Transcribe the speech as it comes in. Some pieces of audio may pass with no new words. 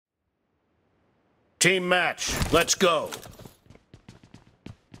Team match, let's go.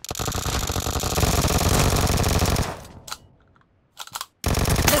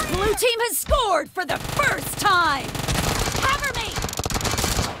 The blue team has scored for the first time! Cover me!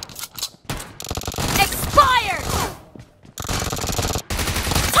 Expired!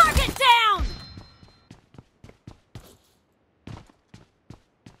 Target down!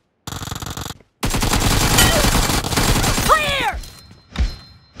 Clear!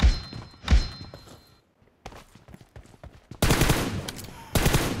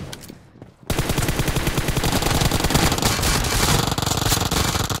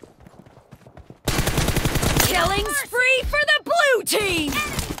 Killing spree for the blue team!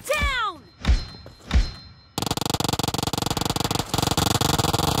 Enemy down!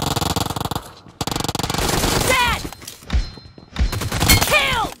 Dead!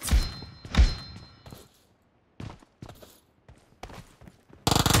 Killed!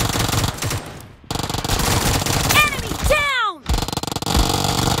 Enemy down!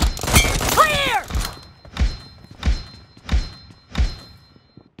 Clear!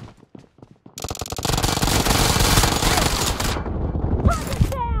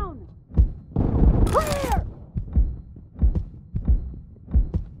 Target down! Clear!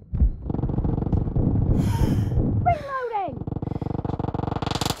 Reloading!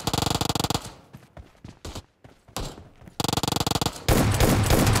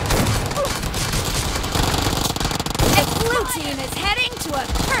 The blue team is heading to a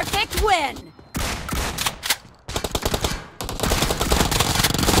perfect win!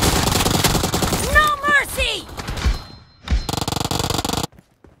 No mercy!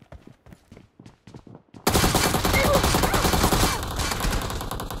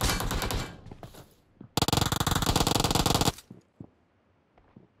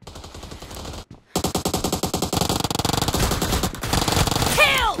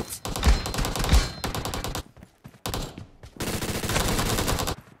 Killed!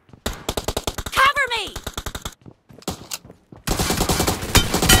 Cover me!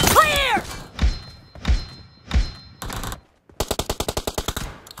 Clear!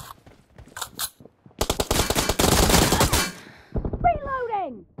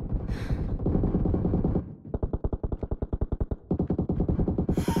 Reloading!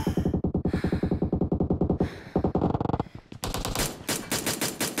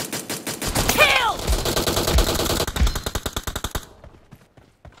 Killed!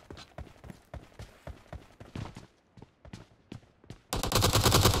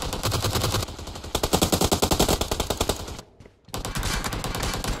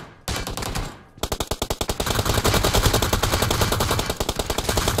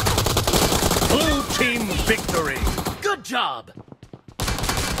 Blue team victory. Good job.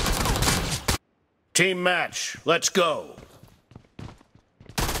 Team match, let's go.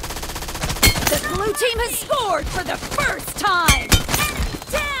 The blue team has scored for the first time! Enemy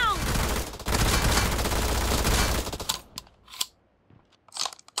down!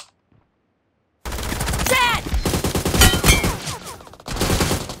 Dead!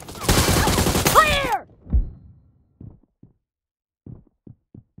 Clear!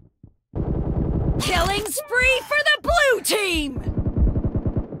 Killing spree for the blue team!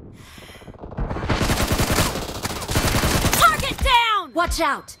 Target down! Watch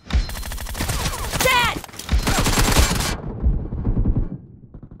out! Dead!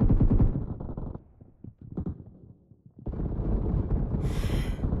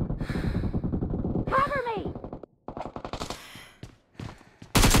 Cover me!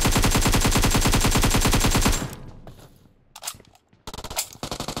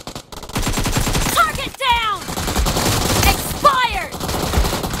 Target down! Expired!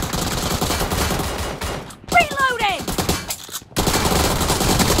 Reloading!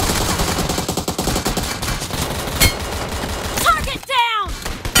 Target down!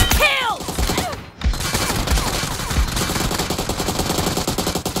 Killed!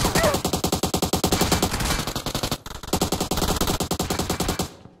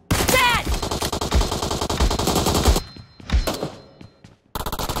 Dead!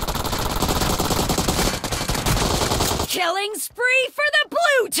 Killing spree for the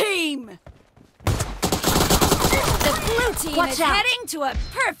blue team! The blue team Watch is out. heading to a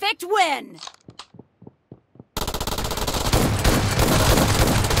perfect win!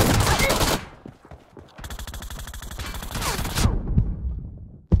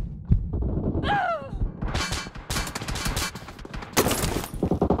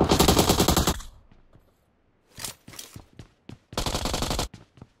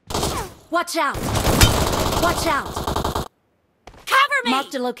 Watch out! Watch out! Cover me!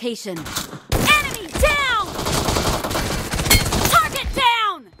 Marked a location. Enemy down! Target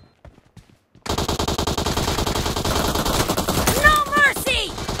down!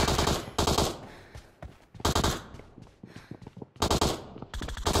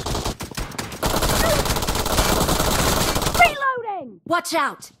 Watch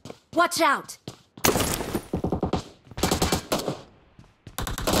out! Watch out!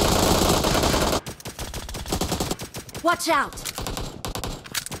 Watch out!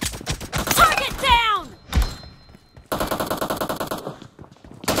 Target down!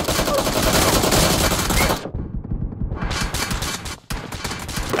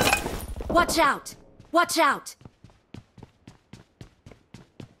 Watch out! Watch out!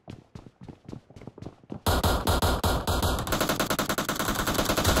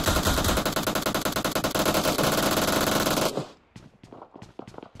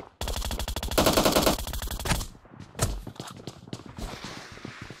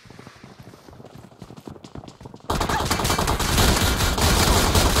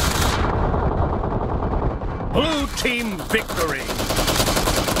 Blue team victory!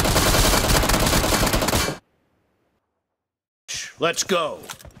 Let's go!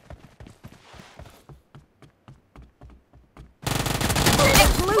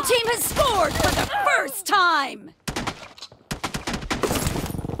 The blue team has scored for the first time!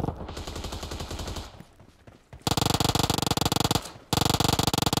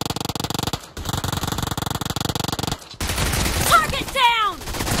 Target down!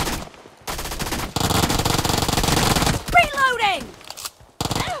 Reloading!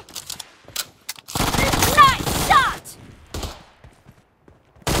 Nice shot!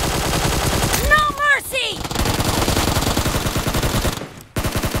 No mercy!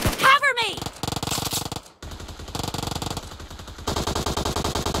 Cover me!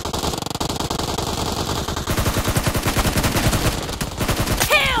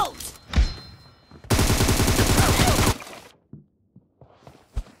 Killed!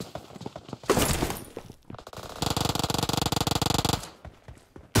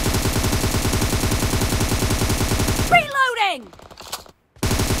 Reloading!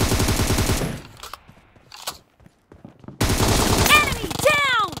 Enemy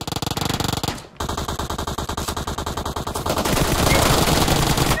down!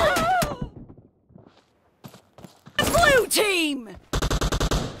 Blue team!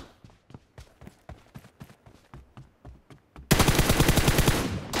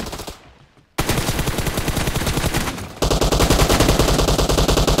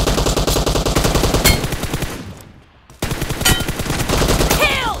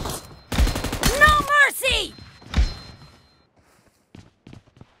 Killed! No mercy!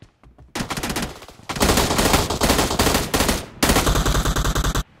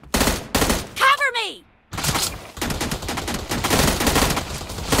 Cover me!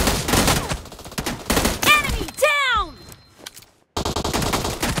 Enemy down!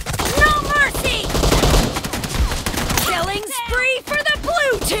 No mercy! Killing spree for the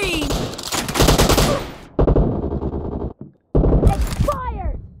blue team!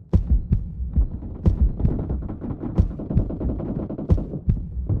 Expired!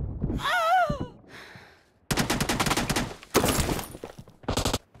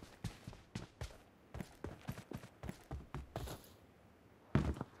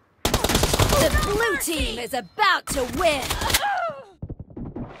 The blue team is about to win!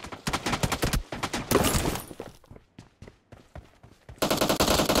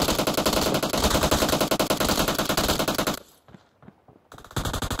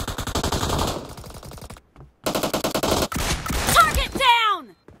 Target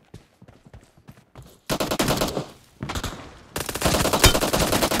down!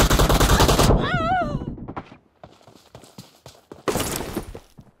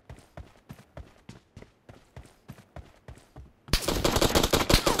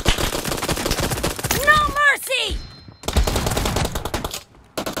 No mercy!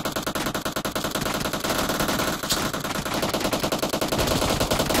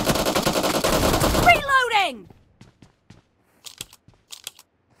 Reloading!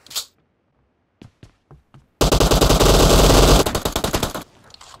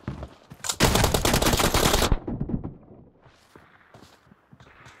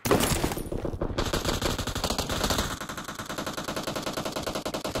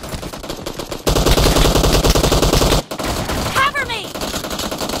 Cover me!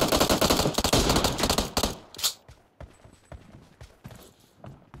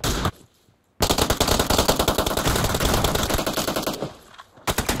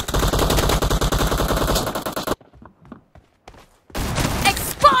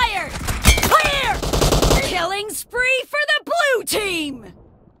 Expired! Clear! Killing spree for the blue team!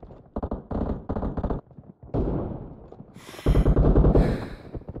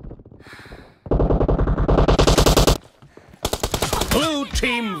 Blue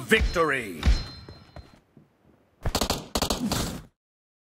team victory!